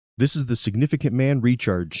This is the Significant Man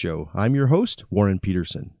Recharge Show. I'm your host, Warren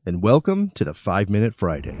Peterson, and welcome to the 5-Minute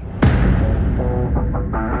Friday.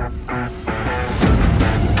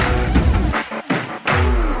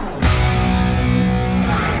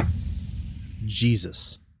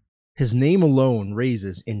 Jesus. His name alone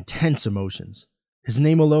raises intense emotions. His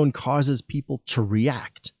name alone causes people to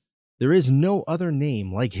react. There is no other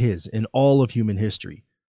name like his in all of human history.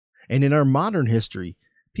 And in our modern history,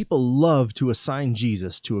 people love to assign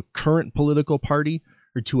Jesus to a current political party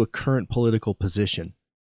or to a current political position.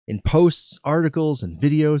 In posts, articles, and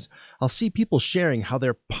videos, I'll see people sharing how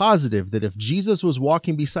they're positive that if Jesus was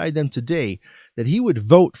walking beside them today, that he would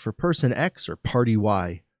vote for person X or party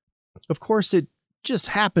Y. Of course, it just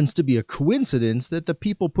happens to be a coincidence that the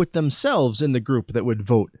people put themselves in the group that would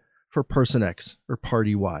vote for person X or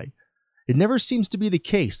party Y. It never seems to be the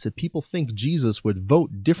case that people think Jesus would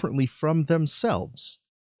vote differently from themselves.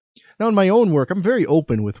 Now, in my own work, I'm very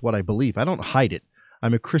open with what I believe. I don't hide it.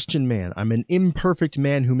 I'm a Christian man. I'm an imperfect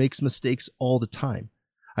man who makes mistakes all the time.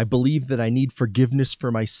 I believe that I need forgiveness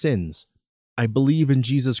for my sins. I believe in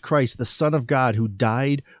Jesus Christ, the Son of God, who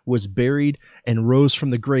died, was buried, and rose from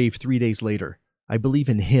the grave 3 days later. I believe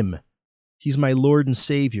in him. He's my Lord and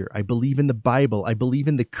Savior. I believe in the Bible. I believe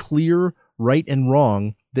in the clear right and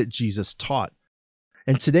wrong that Jesus taught.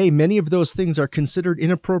 And today, many of those things are considered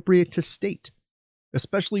inappropriate to state,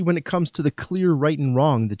 especially when it comes to the clear right and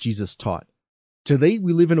wrong that Jesus taught. Today,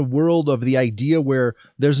 we live in a world of the idea where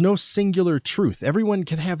there's no singular truth. Everyone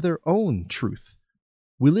can have their own truth.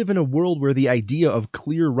 We live in a world where the idea of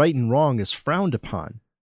clear right and wrong is frowned upon.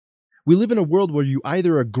 We live in a world where you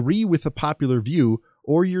either agree with the popular view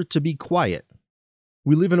or you're to be quiet.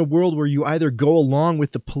 We live in a world where you either go along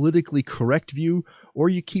with the politically correct view or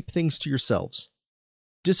you keep things to yourselves.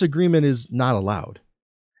 Disagreement is not allowed.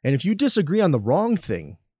 And if you disagree on the wrong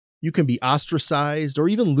thing, you can be ostracized or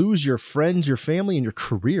even lose your friends, your family, and your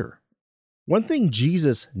career. One thing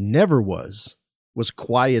Jesus never was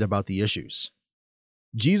quiet about the issues.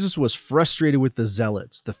 Jesus was frustrated with the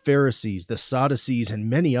Zealots, the Pharisees, the Sadducees, and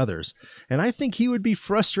many others, and I think he would be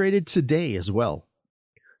frustrated today as well.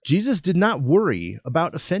 Jesus did not worry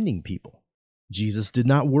about offending people. Jesus did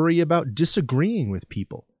not worry about disagreeing with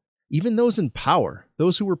people, even those in power,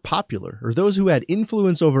 those who were popular, or those who had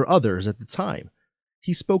influence over others at the time.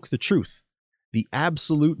 He spoke the truth, the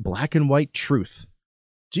absolute black and white truth.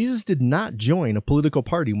 Jesus did not join a political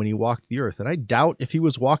party when he walked the earth, and I doubt if he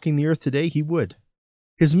was walking the earth today, he would.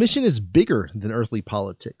 His mission is bigger than earthly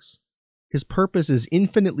politics. His purpose is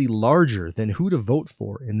infinitely larger than who to vote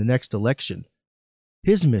for in the next election.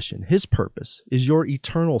 His mission, his purpose, is your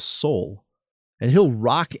eternal soul. And he'll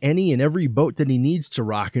rock any and every boat that he needs to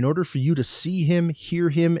rock in order for you to see him, hear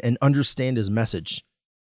him, and understand his message.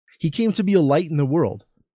 He came to be a light in the world.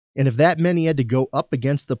 And if that meant he had to go up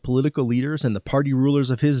against the political leaders and the party rulers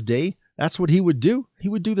of his day, that's what he would do. He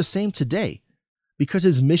would do the same today, because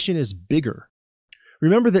his mission is bigger.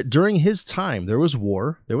 Remember that during his time, there was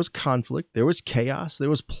war, there was conflict, there was chaos, there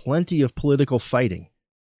was plenty of political fighting.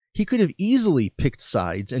 He could have easily picked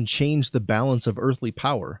sides and changed the balance of earthly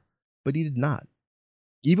power, but he did not.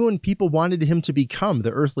 Even when people wanted him to become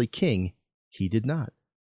the earthly king, he did not,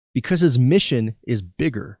 because his mission is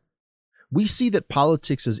bigger. We see that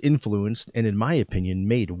politics has influenced, and in my opinion,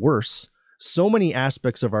 made worse, so many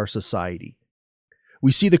aspects of our society.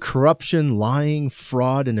 We see the corruption, lying,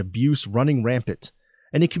 fraud, and abuse running rampant,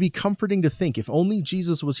 and it can be comforting to think if only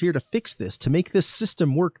Jesus was here to fix this, to make this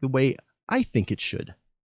system work the way I think it should.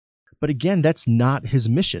 But again, that's not his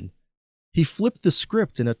mission. He flipped the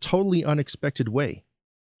script in a totally unexpected way.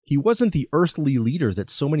 He wasn't the earthly leader that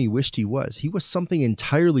so many wished he was. He was something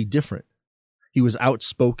entirely different. He was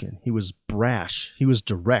outspoken. He was brash. He was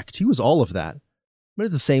direct. He was all of that. But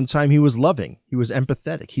at the same time, he was loving. He was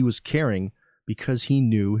empathetic. He was caring because he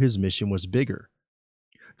knew his mission was bigger.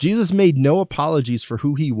 Jesus made no apologies for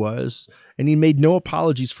who he was, and he made no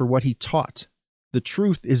apologies for what he taught. The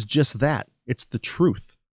truth is just that. It's the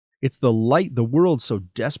truth. It's the light the world so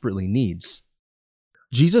desperately needs.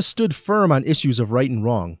 Jesus stood firm on issues of right and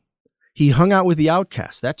wrong. He hung out with the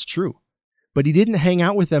outcasts, that's true. But he didn't hang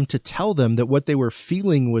out with them to tell them that what they were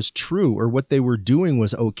feeling was true or what they were doing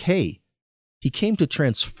was okay. He came to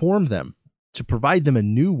transform them, to provide them a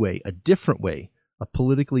new way, a different way, a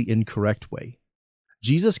politically incorrect way.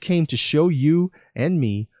 Jesus came to show you and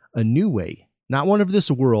me a new way, not one of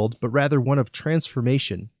this world, but rather one of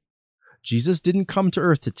transformation. Jesus didn't come to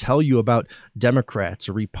earth to tell you about Democrats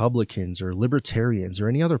or Republicans or Libertarians or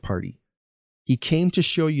any other party. He came to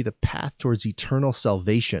show you the path towards eternal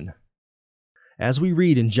salvation. As we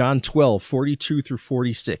read in John 12:42 through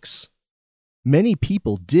 46, many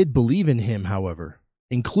people did believe in him, however.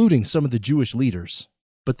 including some of the Jewish leaders.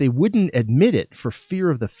 But they wouldn't admit it for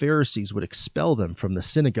fear of the Pharisees would expel them from the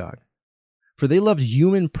synagogue. For they loved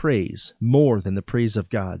human praise more than the praise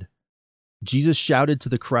of God. Jesus shouted to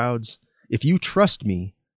the crowds, "If you trust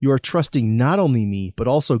me, you are trusting not only me, but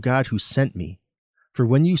also God who sent me. For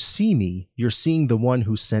when you see me, you're seeing the one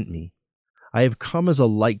who sent me. I have come as a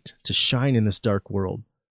light to shine in this dark world,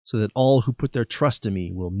 so that all who put their trust in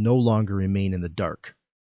me will no longer remain in the dark."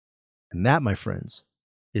 And that, my friends,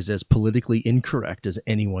 is as politically incorrect as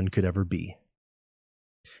anyone could ever be.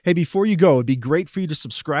 Hey, before you go, it'd be great for you to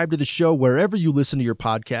subscribe to the show wherever you listen to your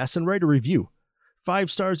podcasts and write a review. 5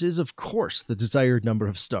 stars is, of course, the desired number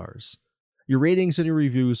of stars. Your ratings and your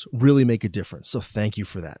reviews really make a difference, so thank you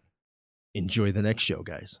for that. Enjoy the next show,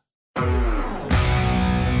 guys.